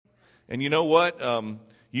And you know what?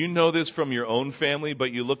 You know this from your own family,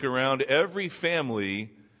 but you look around, every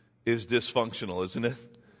family is dysfunctional, isn't it?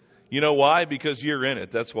 You know why? Because you're in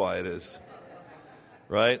it. That's why it is.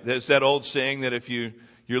 Right? There's that old saying that if you're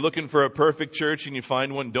looking for a perfect church and you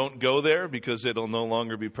find one, don't go there because it'll no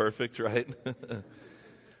longer be perfect, right?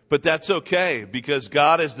 But that's okay because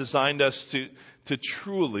God has designed us to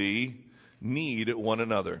truly need one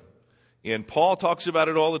another. And Paul talks about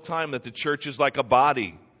it all the time, that the church is like a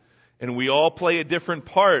body and we all play a different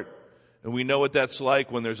part. And we know what that's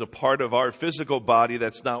like when there's a part of our physical body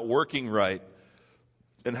that's not working right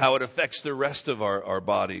and how it affects the rest of our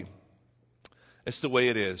body. It's the way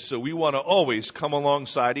it is. So we want to always come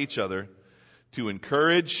alongside each other to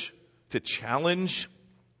encourage, to challenge,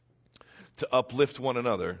 to uplift one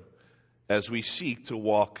another as we seek to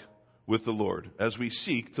walk with the Lord, as we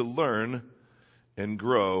seek to learn and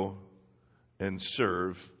grow and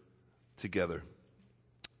serve together.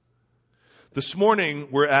 This morning,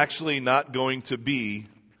 we're actually not going to be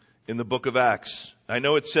in the book of Acts. I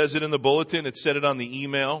know it says it in the bulletin. It said it on the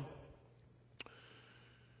email.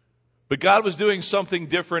 But God was doing something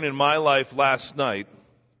different in my life last night.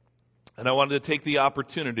 And I wanted to take the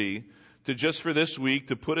opportunity to just for this week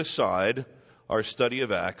to put aside our study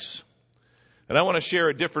of Acts. And I want to share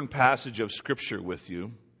a different passage of Scripture with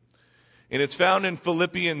you. And it's found in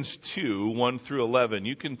Philippians 2, 1 through 11.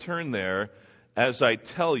 You can turn there as I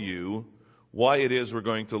tell you why it is we're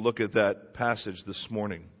going to look at that passage this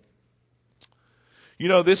morning. You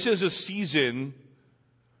know, this is a season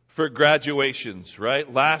for graduations,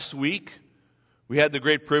 right? Last week, we had the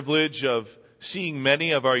great privilege of seeing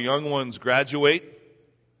many of our young ones graduate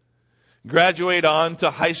on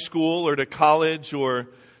to high school or to college or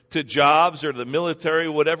to jobs or to the military,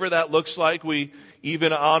 whatever that looks like. We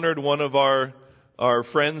even honored one of our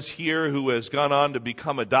friends here who has gone on to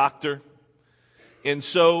become a doctor. And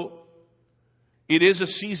so it is a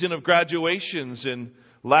season of graduations. And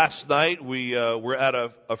last night we were at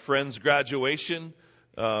a friend's graduation,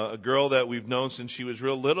 a girl that we've known since she was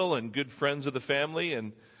real little and good friends of the family.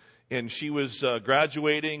 And she was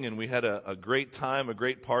graduating, and we had a great time, a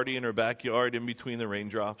great party in her backyard in between the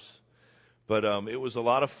raindrops. But it was a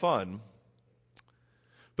lot of fun.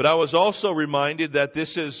 But I was also reminded that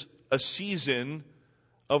this is a season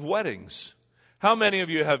of weddings. How many of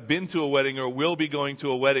you have been to a wedding or will be going to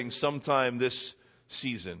a wedding sometime this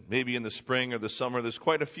season? Maybe in the spring or the summer. There's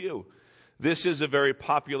quite a few. This is a very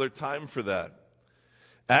popular time for that.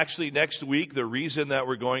 Actually, next week, the reason that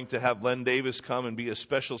we're going to have Len Davis come and be a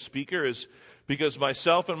special speaker is because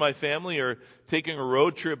myself and my family are taking a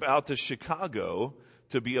road trip out to Chicago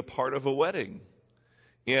to be a part of a wedding.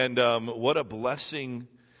 And what a blessing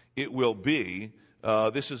it will be.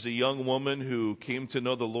 This is a young woman who came to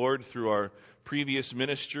know the Lord through our previous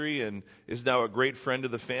ministry and is now a great friend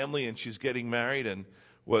of the family, and she's getting married and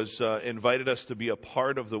was invited us to be a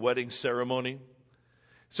part of the wedding ceremony.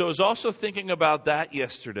 So I was also thinking about that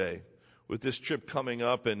yesterday with this trip coming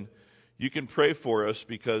up, and you can pray for us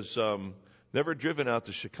because never driven out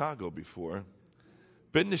to Chicago before.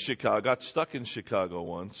 Been to Chicago, got stuck in Chicago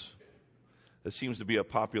once. That seems to be a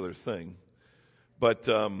popular thing. But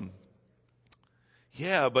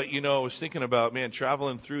yeah, but you know, I was thinking about,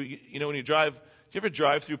 traveling through, you know, when you drive, do you ever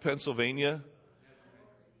drive through Pennsylvania?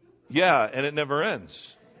 Yeah, and it never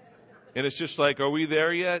ends. And it's just like, are we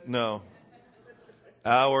there yet? No.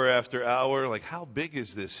 Hour after hour, like how big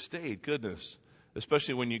is this state? Goodness.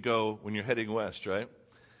 Especially when you're heading west, right?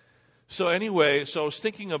 So anyway, so I was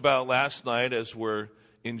thinking about last night as we're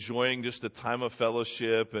enjoying just the time of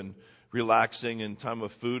fellowship and relaxing and time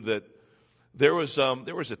of food, that there was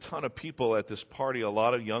a ton of people at this party, a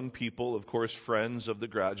lot of young people, of course, friends of the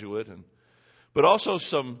graduate, but also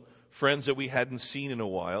some friends that we hadn't seen in a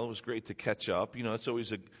while. It was great to catch up. You know, it's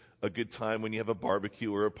always a good time when you have a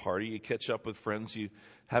barbecue or a party. You catch up with friends you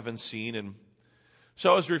haven't seen. And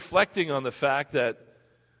so I was reflecting on the fact that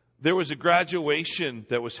there was a graduation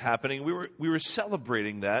that was happening. We were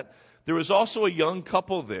celebrating that. There was also a young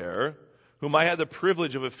couple there whom I had the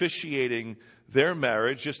privilege of officiating their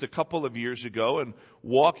marriage just a couple of years ago, and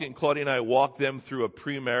Claudia and I walked them through a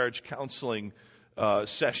pre-marriage counseling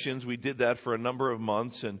sessions. We did that for a number of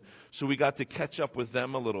months, and so we got to catch up with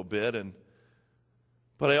them a little bit.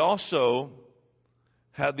 But I also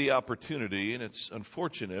had the opportunity, and it's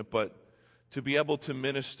unfortunate, but to be able to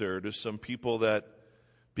minister to some people that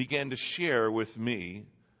began to share with me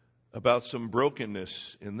about some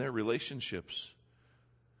brokenness in their relationships.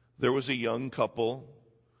 There was a young couple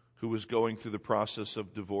who was going through the process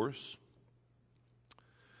of divorce.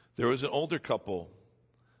 There was an older couple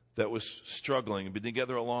that was struggling and been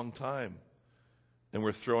together a long time, and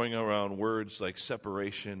were throwing around words like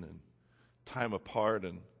separation and time apart.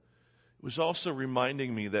 And it was also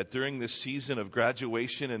reminding me that during this season of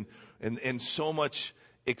graduation and so much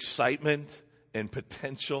excitement and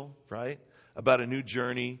potential, right, about a new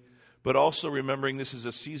journey, but also remembering this is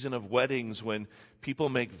a season of weddings when people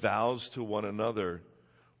make vows to one another.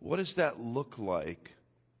 What does that look like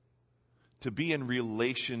to be in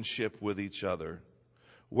relationship with each other?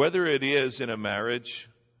 Whether it is in a marriage,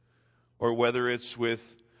 or whether it's with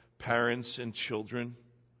parents and children,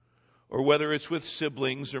 or whether it's with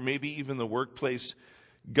siblings, or maybe even the workplace,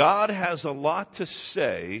 God has a lot to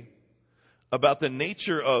say about the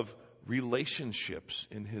nature of relationships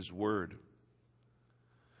in His Word.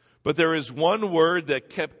 But there is one word that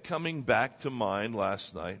kept coming back to mind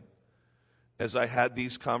last night as I had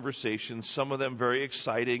these conversations, some of them very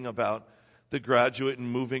exciting about the graduate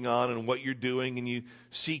and moving on and what you're doing, and you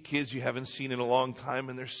see kids you haven't seen in a long time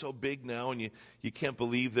and they're so big now and you can't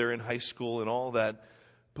believe they're in high school and all that,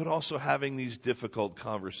 but also having these difficult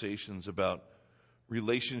conversations about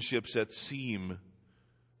relationships that seem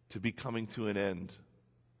to be coming to an end.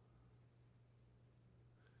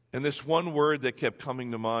 And this one word that kept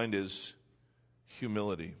coming to mind is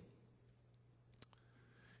humility.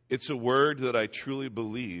 It's a word that I truly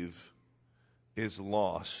believe is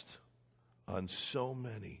lost on so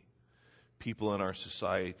many people in our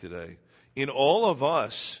society today. In all of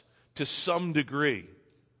us, to some degree,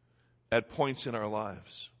 at points in our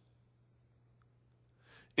lives.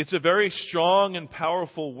 It's a very strong and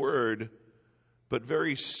powerful word, but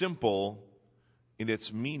very simple in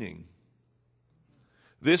its meaning.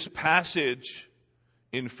 This passage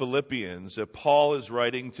in Philippians that Paul is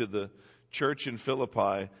writing to the church in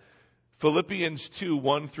Philippi, Philippians 2,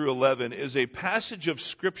 1 through 11, is a passage of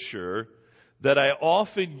Scripture that I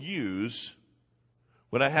often use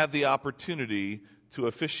when I have the opportunity to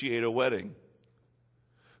officiate a wedding.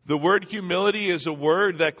 The word humility is a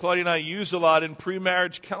word that Claudia and I use a lot in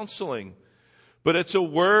pre-marriage counseling, but it's a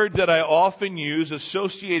word that I often use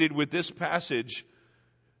associated with this passage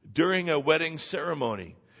during a wedding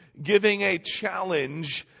ceremony, giving a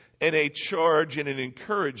challenge and a charge and an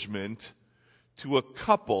encouragement to a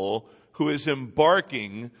couple who is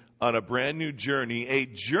embarking on a brand new journey, a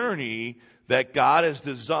journey that God has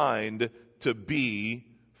designed to be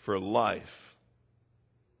for life.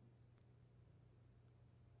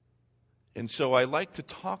 And so I like to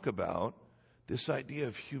talk about this idea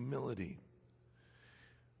of humility.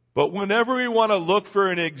 But whenever we want to look for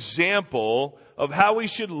an example of how we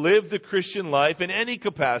should live the Christian life in any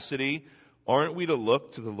capacity, aren't we to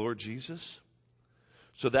look to the Lord Jesus?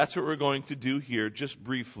 So that's what we're going to do here, just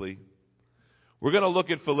briefly. We're going to look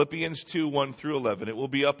at Philippians 2, 1 through 11. It will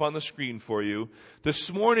be up on the screen for you.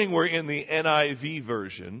 This morning we're in the NIV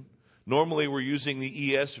version. Normally we're using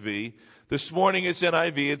the ESV. This morning it's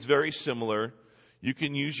NIV. It's very similar. You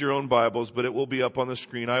can use your own Bibles, but it will be up on the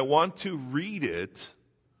screen. I want to read it.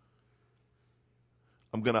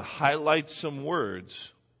 I'm going to highlight some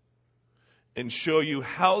words and show you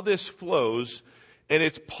how this flows. And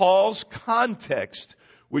it's Paul's context,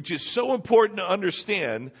 which is so important to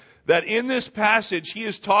understand, that in this passage he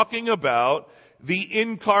is talking about the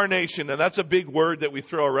incarnation. And that's a big word that we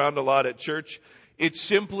throw around a lot at church. It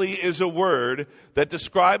simply is a word that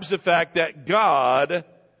describes the fact that God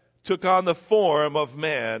took on the form of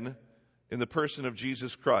man in the person of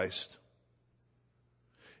Jesus Christ.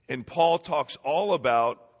 And Paul talks all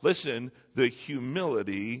about, listen, the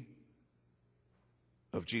humility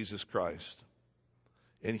of Jesus Christ.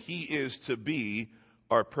 And He is to be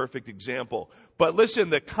our perfect example. But listen,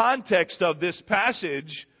 the context of this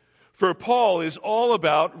passage for Paul is all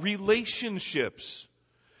about relationships.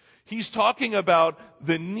 He's talking about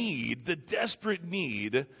the need, the desperate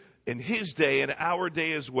need in his day and our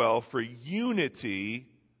day as well for unity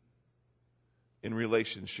in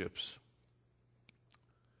relationships.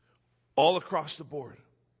 All across the board.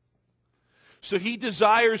 So he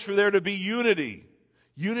desires for there to be unity.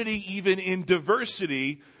 Unity even in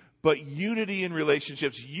diversity, but unity in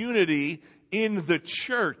relationships. Unity in the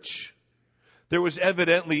church. There was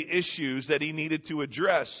evidently issues that he needed to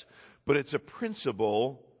address, but it's a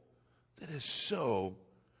principle that is so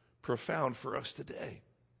profound for us today.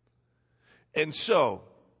 And so,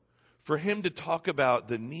 for him to talk about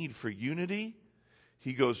the need for unity,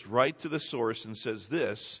 he goes right to the source and says,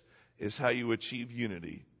 this is how you achieve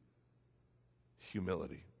unity.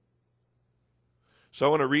 Humility. So I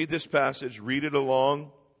want to read this passage, read it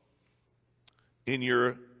along in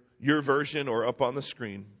your version or up on the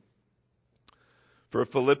screen. For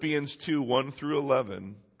Philippians 2, 1 through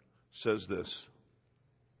 11 says this.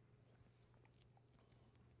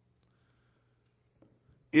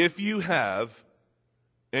 If you have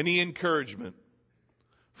any encouragement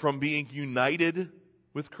from being united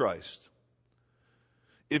with Christ,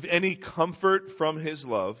 if any comfort from his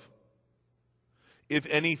love, if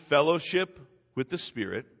any fellowship with the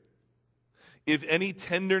Spirit, if any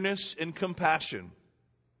tenderness and compassion,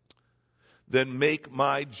 then make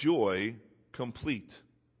my joy complete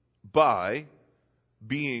by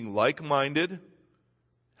being like-minded,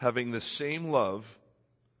 having the same love,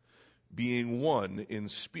 being one in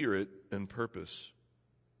spirit and purpose.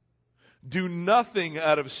 Do nothing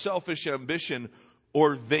out of selfish ambition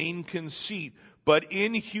or vain conceit, but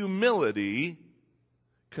in humility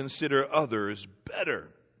consider others better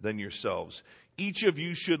than yourselves. Each of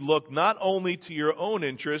you should look not only to your own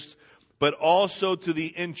interests, but also to the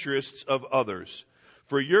interests of others.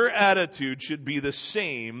 For your attitude should be the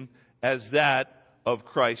same as that of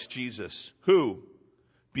Christ Jesus, who,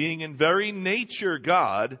 being in very nature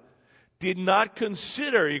God, did not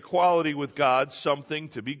consider equality with God something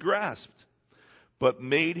to be grasped, but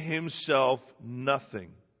made himself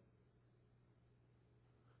nothing,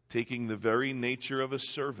 taking the very nature of a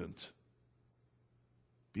servant,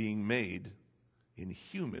 being made in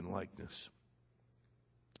human likeness.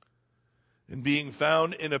 And being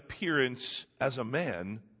found in appearance as a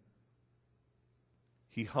man,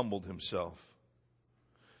 he humbled himself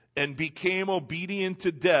and became obedient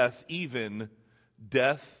to death, even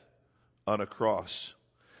death on a cross.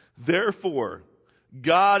 Therefore,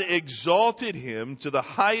 God exalted him to the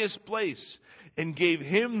highest place and gave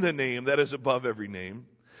him the name that is above every name,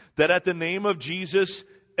 that at the name of Jesus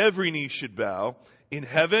every knee should bow, in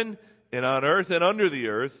heaven and on earth and under the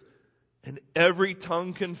earth, and every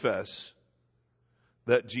tongue confess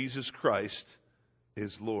that Jesus Christ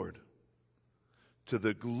is Lord, to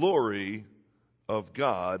the glory of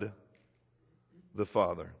God the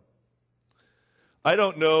Father. I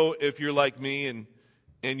don't know if you're like me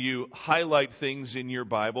and you highlight things in your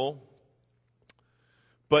Bible,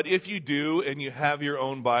 but if you do and you have your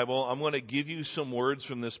own Bible, I'm going to give you some words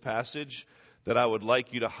from this passage that I would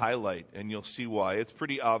like you to highlight, and you'll see why. It's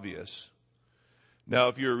pretty obvious. Now,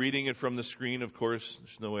 if you're reading it from the screen, of course,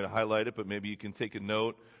 there's no way to highlight it, but maybe you can take a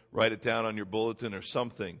note, write it down on your bulletin or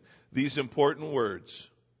something. These important words.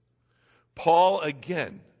 Paul,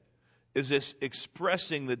 again, is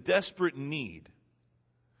expressing the desperate need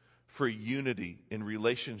for unity in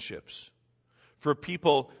relationships, for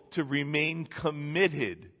people to remain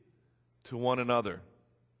committed to one another.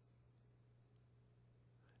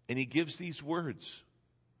 And he gives these words.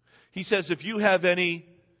 He says, if you have any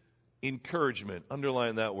encouragement,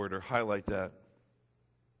 underline that word or highlight that,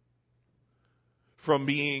 from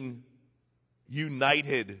being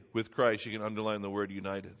united with Christ, you can underline the word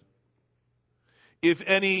united. If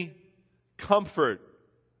any comfort,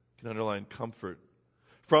 you can underline comfort,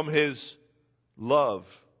 from his love,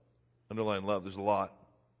 underline love, there's a lot.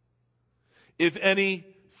 If any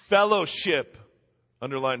fellowship,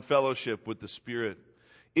 underline fellowship with the Spirit.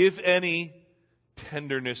 If any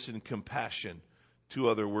tenderness and compassion, two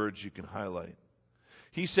other words you can highlight.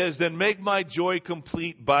 He says, then make my joy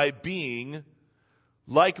complete by being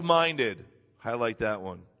like-minded, highlight that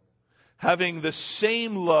one. Having the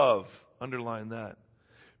same love, underline that.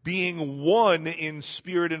 Being one in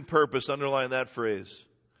spirit and purpose, underline that phrase.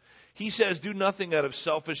 He says, do nothing out of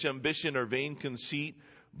selfish ambition or vain conceit,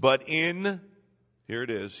 but in, here it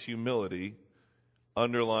is, humility,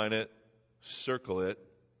 underline it, circle it,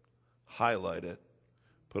 highlight it,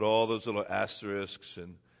 put all those little asterisks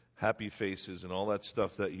and happy faces and all that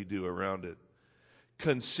stuff that you do around it.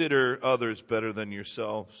 Consider others better than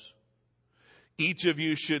yourselves. Each of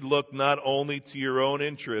you should look not only to your own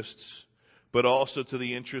interests, but also to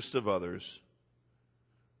the interests of others.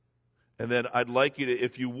 And then I'd like you to,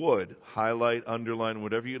 if you would, highlight, underline,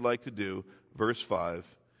 whatever you'd like to do, verse 5,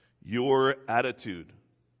 your attitude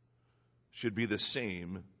should be the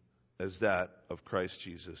same as that of Christ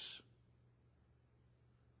Jesus.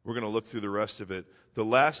 We're going to look through the rest of it. The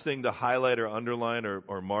last thing to highlight or underline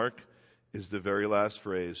or mark is the very last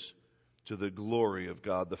phrase, to the glory of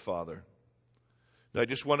God the Father. Now, I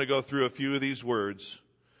just want to go through a few of these words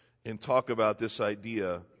and talk about this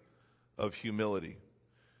idea of humility.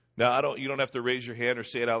 Now, you don't have to raise your hand or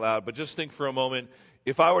say it out loud, but just think for a moment.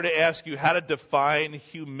 If I were to ask you how to define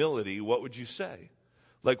humility, what would you say?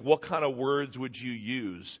 Like, what kind of words would you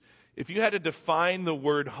use? If you had to define the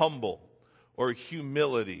word humble or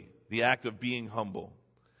humility, the act of being humble,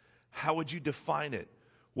 how would you define it?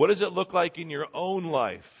 What does it look like in your own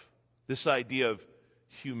life, this idea of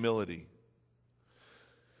humility?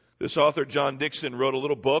 This author, John Dickson, wrote a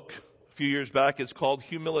little book a few years back. It's called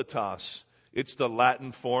Humilitas. It's the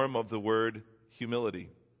Latin form of the word humility.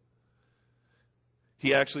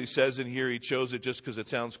 He actually says in here, he chose it just because it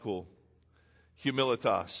sounds cool.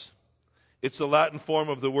 humilitas. It's the Latin form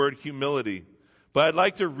of the word humility. But I'd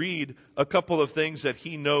like to read a couple of things that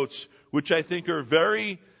he notes, which I think are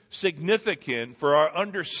very significant for our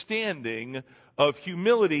understanding of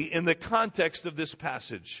humility in the context of this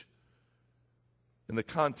passage, in the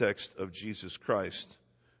context of Jesus Christ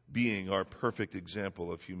being our perfect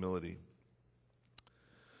example of humility.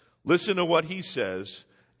 Listen to what he says.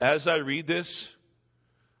 As I read this,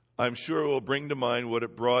 I'm sure it will bring to mind what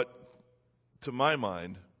it brought to my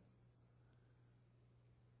mind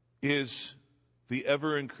is the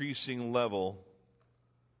ever-increasing level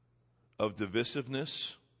of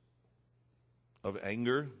divisiveness, of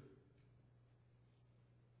anger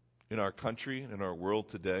in our country and in our world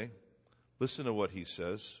today. Listen to what he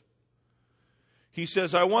says. He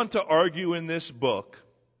says, I want to argue in this book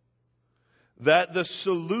that the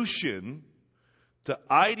solution to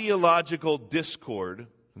ideological discord,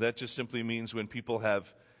 that just simply means when people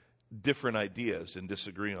have different ideas and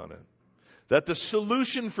disagree on it, that the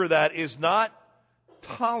solution for that is not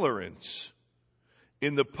tolerance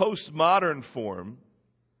in the postmodern form,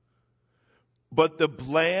 but the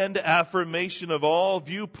bland affirmation of all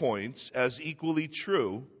viewpoints as equally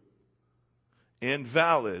true and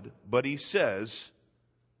valid. But he says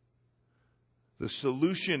the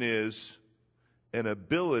solution is an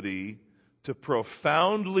ability to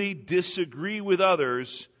profoundly disagree with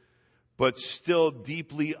others, but still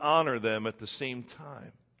deeply honor them at the same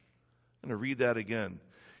time. I'm going to read that again.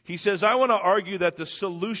 He says, I want to argue that the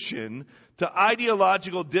solution to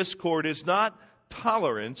ideological discord is not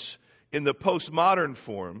tolerance in the postmodern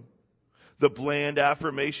form, the bland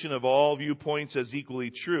affirmation of all viewpoints as equally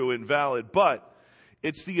true and valid, but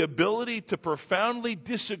it's the ability to profoundly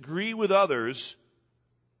disagree with others,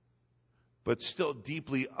 but still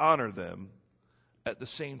deeply honor them at the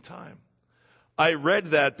same time. I read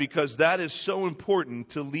that because that is so important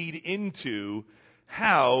to lead into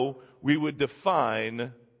how we would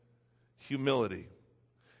define humility.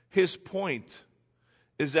 His point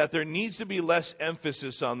is that there needs to be less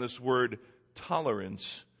emphasis on this word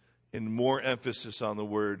tolerance and more emphasis on the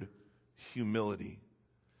word humility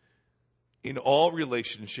in all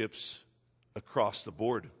relationships across the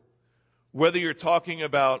board. Whether you're talking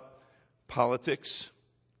about politics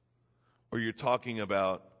or you're talking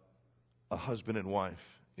about a husband and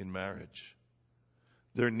wife in marriage,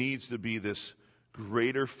 there needs to be this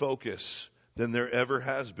greater focus than there ever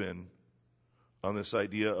has been on this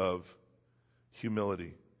idea of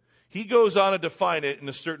humility. He goes on to define it in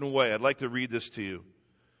a certain way. I'd like to read this to you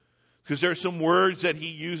because there are some words that he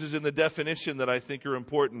uses in the definition that I think are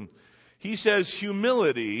important. He says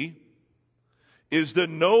humility is the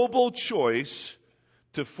noble choice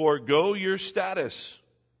to forego your status,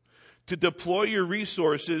 to deploy your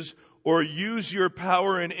resources or use your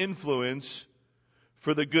power and influence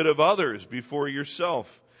for the good of others before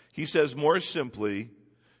yourself. He says more simply,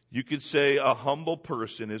 you could say a humble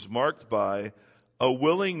person is marked by a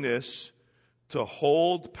willingness to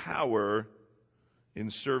hold power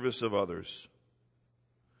in service of others.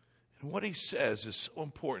 And what he says is so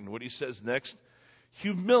important. What he says next,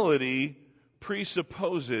 humility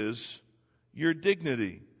presupposes your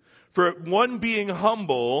dignity. For one being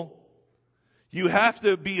humble, you have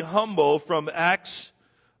to be humble from acts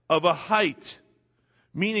of a height.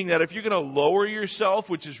 Meaning that if you're going to lower yourself,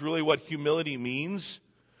 which is really what humility means,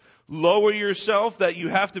 lower yourself, that you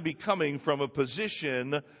have to be coming from a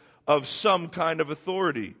position of some kind of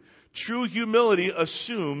authority. True humility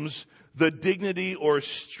assumes the dignity or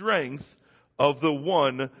strength of the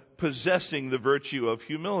one possessing the virtue of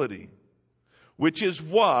humility. Which is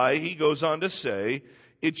why, he goes on to say,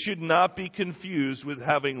 it should not be confused with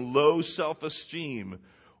having low self-esteem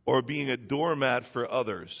or being a doormat for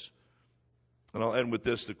others. And I'll end with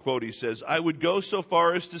this, the quote. He says, I would go so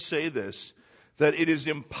far as to say this, that it is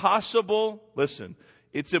impossible, listen,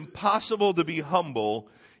 it's impossible to be humble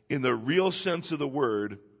in the real sense of the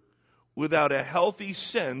word without a healthy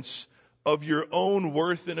sense of your own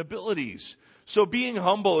worth and abilities. So being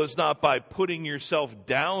humble is not by putting yourself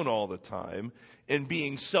down all the time and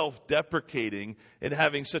being self-deprecating and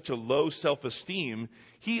having such a low self-esteem.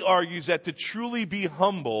 He argues that to truly be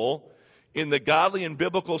humble in the godly and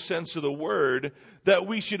biblical sense of the word, that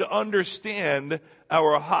we should understand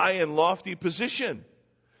our high and lofty position.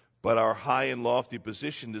 But our high and lofty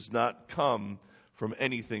position does not come from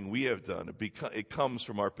anything we have done. It comes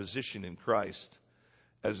from our position in Christ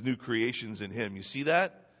as new creations in Him. You see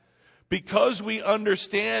that? Because we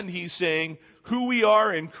understand, he's saying, who we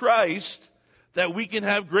are in Christ, that we can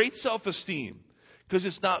have great self-esteem. Because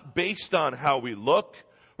it's not based on how we look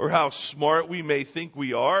or how smart we may think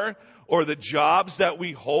we are, or the jobs that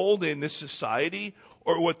we hold in this society,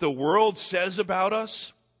 or what the world says about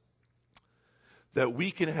us, that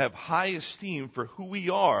we can have high esteem for who we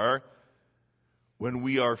are when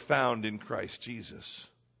we are found in Christ Jesus.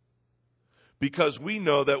 Because we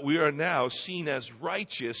know that we are now seen as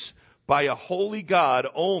righteous by a holy God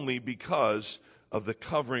only because of the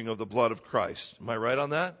covering of the blood of Christ. Am I right on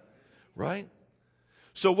that? Right?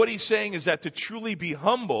 So what he's saying is that to truly be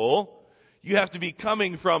humble, you have to be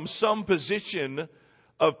coming from some position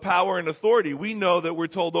of power and authority. We know that we're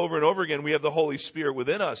told over and over again we have the Holy Spirit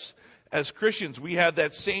within us. As Christians, we have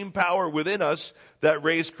that same power within us that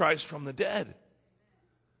raised Christ from the dead.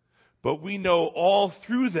 But we know all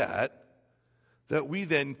through that we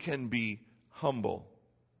then can be humble.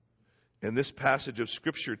 And this passage of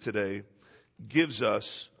Scripture today gives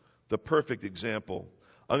us the perfect example.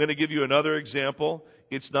 I'm going to give you another example.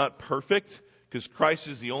 It's not perfect because Christ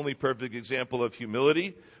is the only perfect example of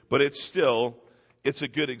humility, but it's a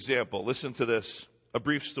good example. Listen to this, a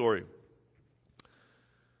brief story.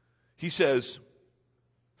 He says,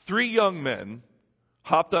 3 young men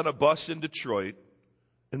hopped on a bus in Detroit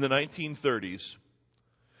in the 1930s,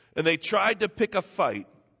 and they tried to pick a fight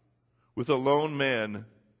with a lone man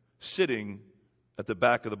sitting at the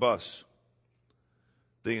back of the bus.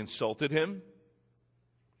 They insulted him.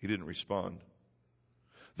 He didn't respond.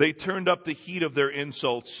 They turned up the heat of their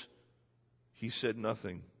insults. He said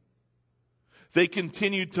nothing. They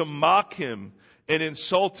continued to mock him and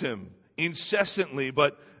insult him incessantly,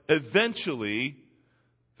 but eventually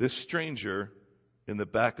this stranger in the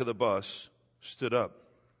back of the bus stood up.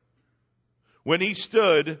 When he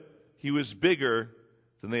stood, he was bigger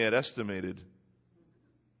than they had estimated.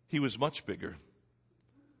 He was much bigger.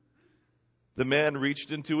 The man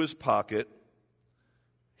reached into his pocket.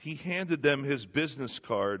 He handed them his business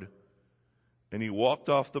card, and he walked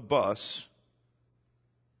off the bus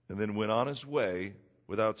and then went on his way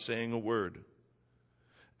without saying a word.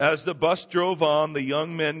 As the bus drove on, the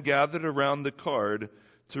young men gathered around the card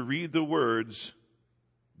to read the words,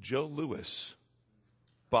 Joe Louis,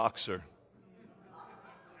 boxer.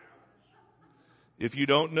 If you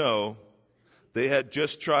don't know, they had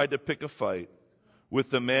just tried to pick a fight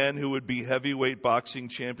with the man who would be heavyweight boxing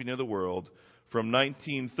champion of the world from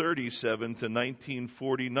 1937 to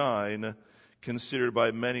 1949, considered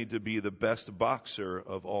by many to be the best boxer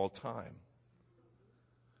of all time.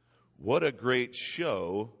 What a great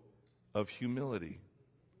show of humility.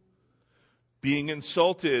 Being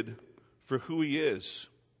insulted for who he is,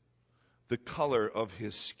 the color of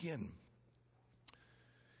his skin.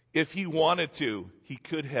 If he wanted to, he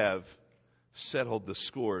could have settled the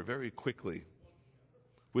score very quickly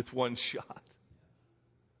with one shot.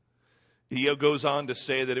 He goes on to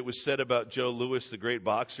say that it was said about Joe Louis, the great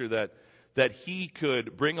boxer, that he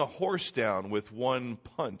could bring a horse down with one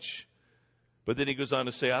punch. But then he goes on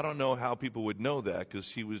to say, I don't know how people would know that because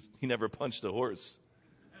he never punched a horse.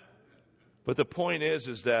 But the point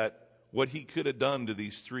is that what he could have done to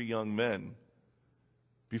these 3 young men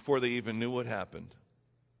before they even knew what happened.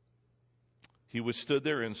 He withstood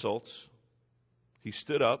their insults. He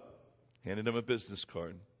stood up, handed them a business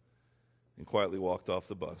card, and quietly walked off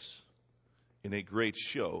the bus in a great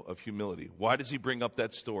show of humility. Why does he bring up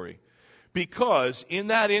that story? Because in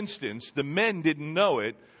that instance, the men didn't know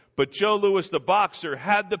it, but Joe Louis, the boxer,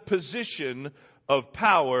 had the position of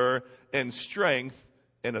power and strength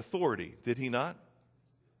and authority. Did he not?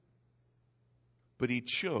 But he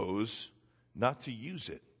chose not to use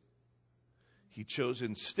it. He chose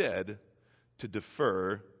instead to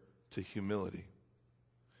defer to humility.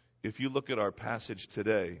 If you look at our passage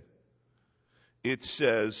today, it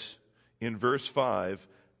says in verse 5,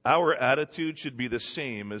 our attitude should be the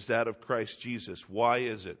same as that of Christ Jesus. Why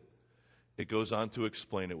is it? It goes on to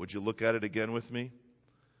explain it. Would you look at it again with me?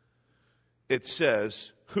 It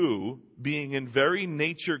says, who, being in very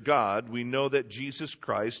nature God, we know that Jesus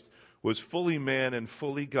Christ was fully man and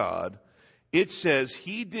fully God. It says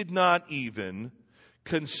he did not even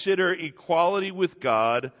consider equality with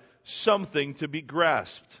God something to be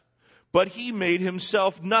grasped, but he made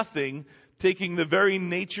himself nothing, taking the very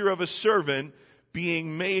nature of a servant,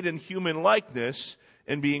 being made in human likeness,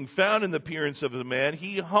 and being found in the appearance of a man,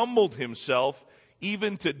 he humbled himself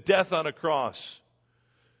even to death on a cross.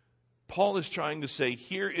 Paul is trying to say,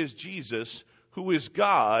 here is Jesus, who is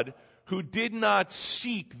God, who did not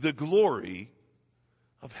seek the glory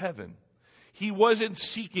of heaven. He wasn't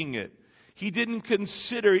seeking it. He didn't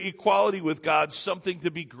consider equality with God something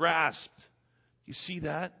to be grasped. You see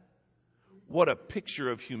that? What a picture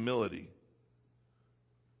of humility.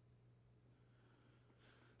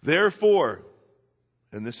 Therefore,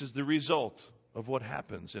 and this is the result of what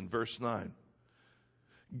happens in verse 9,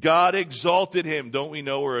 God exalted him. Don't we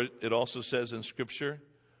know where it also says in Scripture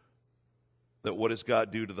that what does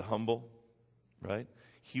God do to the humble? Right?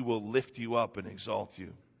 He will lift you up and exalt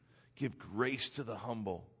you. Give grace to the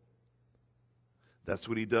humble. That's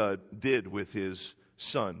what he did with his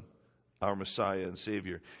Son, our Messiah and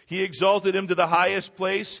Savior. He exalted him to the highest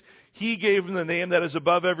place. He gave him the name that is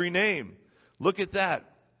above every name. Look at that.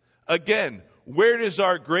 Again, where does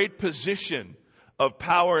our great position of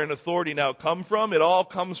power and authority now come from? It all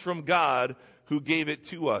comes from God who gave it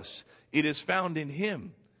to us. It is found in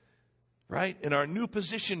him, right? In our new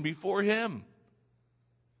position before him.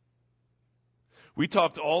 We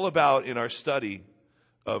talked all about in our study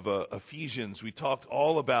of Ephesians, we talked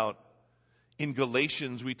all about in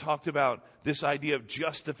Galatians, we talked about this idea of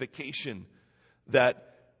justification,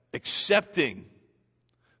 that accepting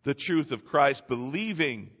the truth of Christ,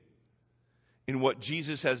 believing in what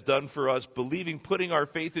Jesus has done for us, believing, putting our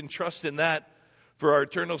faith and trust in that for our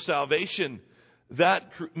eternal salvation,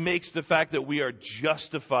 that makes the fact that we are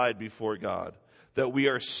justified before God, that we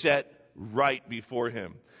are set right before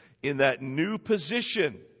him. In that new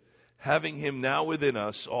position, having him now within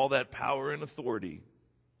us, all that power and authority,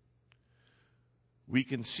 we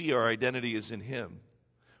can see our identity is in him.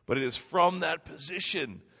 But it is from that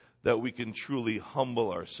position that we can truly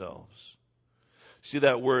humble ourselves. See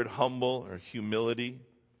that word humble or humility?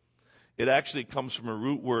 It actually comes from a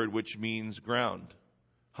root word which means ground.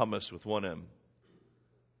 Hummus with one M.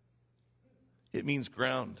 It means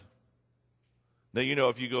ground. Now, you know,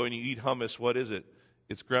 if you go and you eat hummus, what is it?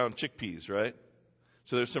 It's ground chickpeas, right?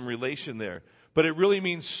 So there's some relation there. But it really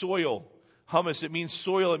means soil. Hummus, it means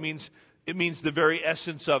soil. It means the very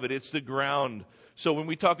essence of it. It's the ground. So when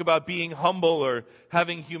we talk about being humble or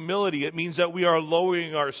having humility, it means that we are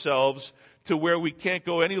lowering ourselves to where we can't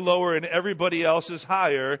go any lower and everybody else is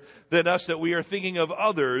higher than us, that we are thinking of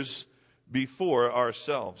others before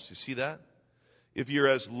ourselves. You see that? If you're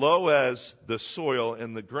as low as the soil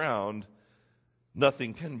and the ground,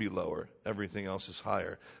 nothing can be lower. Everything else is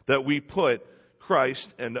higher. That we put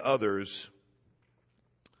Christ and others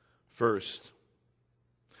first.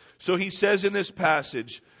 So he says in this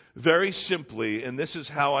passage, very simply, and this is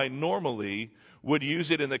how I normally would use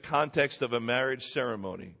it in the context of a marriage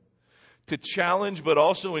ceremony, to challenge but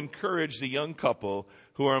also encourage the young couple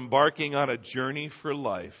who are embarking on a journey for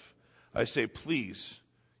life. I say, please,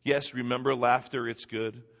 yes, remember laughter, it's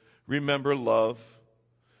good. Remember love.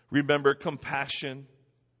 Remember compassion.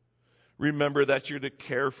 Remember that you're to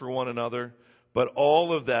care for one another. But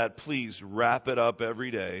all of that, please wrap it up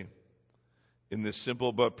every day in this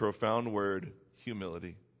simple but profound word,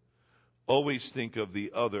 humility. Always think of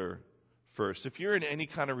the other first. If you're in any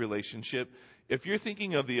kind of relationship, if you're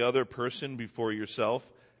thinking of the other person before yourself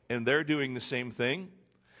and they're doing the same thing,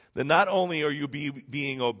 then not only are you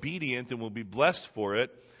being obedient and will be blessed for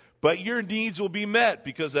it, but your needs will be met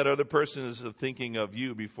because that other person is thinking of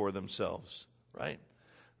you before themselves, right?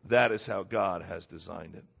 That is how God has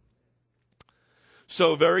designed it.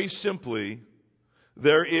 So very simply,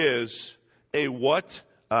 there is a what,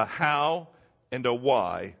 a how, and a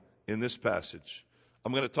why in this passage.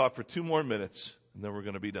 I'm going to talk for 2 more minutes, and then we're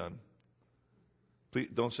going to be done. Please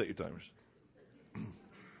don't set your timers.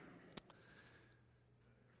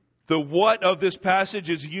 The what of this passage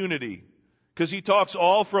is unity. Because he talks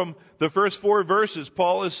all from the first 4 verses.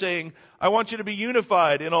 Paul is saying, I want you to be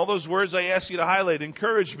unified in all those words I ask you to highlight.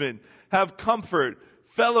 Encouragement, have comfort,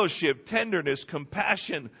 fellowship, tenderness,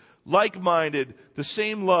 compassion, like-minded, the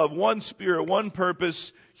same love, one spirit, one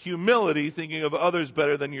purpose, humility, thinking of others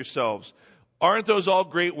better than yourselves. Aren't those all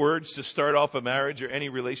great words to start off a marriage or any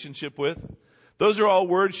relationship with? Those are all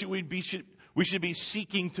words we should be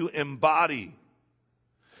seeking to embody.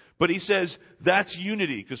 But he says that's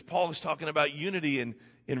unity, because Paul is talking about unity in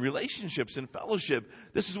relationships and fellowship.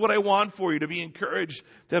 This is what I want for you, to be encouraged,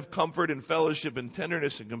 to have comfort and fellowship and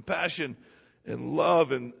tenderness and compassion and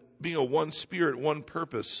love and being a one spirit, one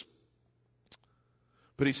purpose.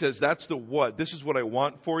 But he says that's the what. This is what I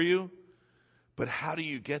want for you. But how do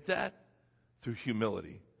you get that? Through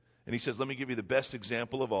humility. And he says, let me give you the best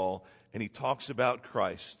example of all. And he talks about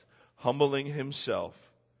Christ humbling himself,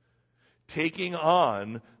 taking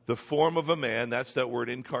on the form of a man. That's that word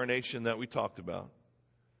incarnation that we talked about,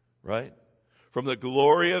 right? From the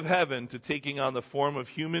glory of heaven to taking on the form of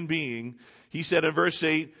human being. He said in verse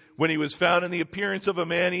 8, when he was found in the appearance of a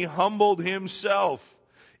man, he humbled himself.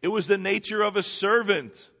 It was the nature of a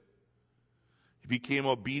servant. He became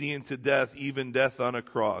obedient to death, even death on a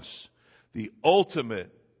cross. The ultimate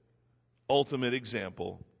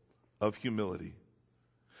example of humility.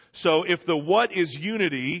 So if the what is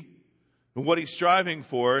unity, and what he's striving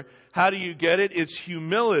for, how do you get it? It's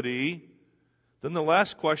humility then the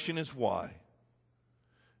last question is why?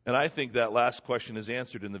 And I think that last question is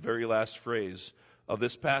answered in the very last phrase of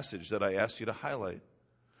this passage that I asked you to highlight.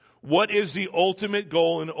 What is the ultimate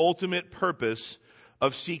goal and ultimate purpose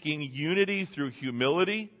of seeking unity through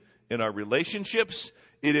humility in our relationships?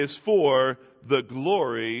 It is for the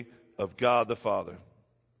glory of God the Father.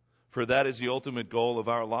 For that is the ultimate goal of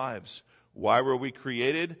our lives. Why were we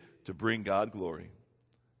created? To bring God glory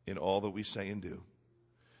in all that we say and do.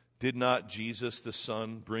 Did not Jesus the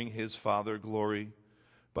Son bring his Father glory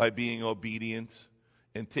by being obedient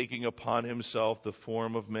and taking upon himself the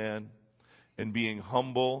form of man and being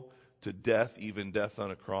humble to death, even death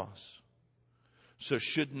on a cross? So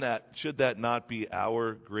should that not be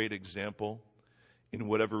our great example in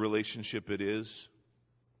whatever relationship it is?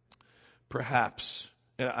 Perhaps,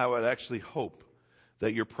 and I would actually hope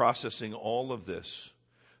that you're processing all of this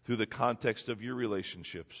through the context of your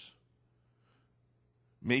relationships.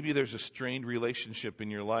 Maybe there's a strained relationship in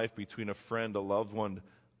your life between a friend, a loved one,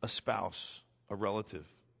 a spouse, a relative.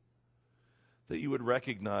 That you would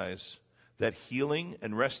recognize that healing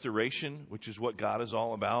and restoration, which is what God is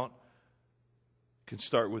all about, can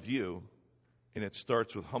start with you, and it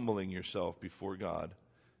starts with humbling yourself before God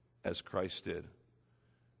as Christ did.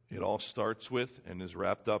 It all starts with and is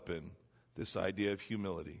wrapped up in this idea of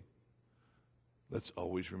humility. Let's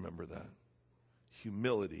always remember that.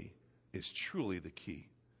 Humility is truly the key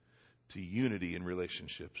to unity in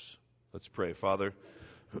relationships. Let's pray. Father,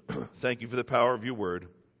 thank you for the power of your word.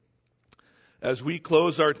 As we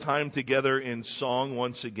close our time together in song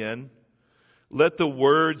once again, let the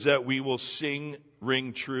words that we will sing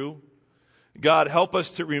ring true. God, help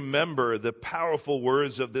us to remember the powerful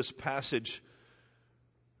words of this passage,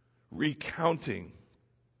 recounting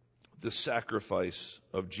the sacrifice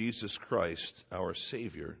of Jesus Christ, our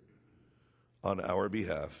Savior, on our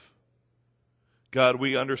behalf. God,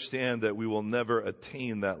 we understand that we will never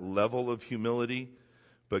attain that level of humility,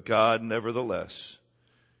 but God, nevertheless,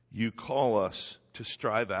 you call us to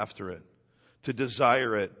strive after it, to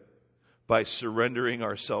desire it by surrendering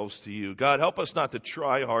ourselves to you. God, help us not to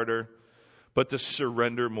try harder, but to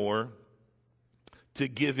surrender more, to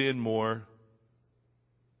give in more,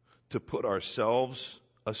 to put ourselves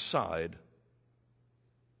aside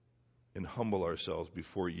and humble ourselves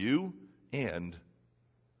before you and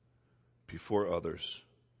before others.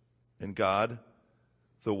 And God,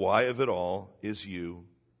 the why of it all is you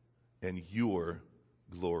and your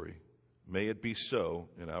glory. May it be so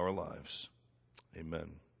in our lives.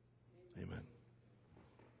 Amen. Amen.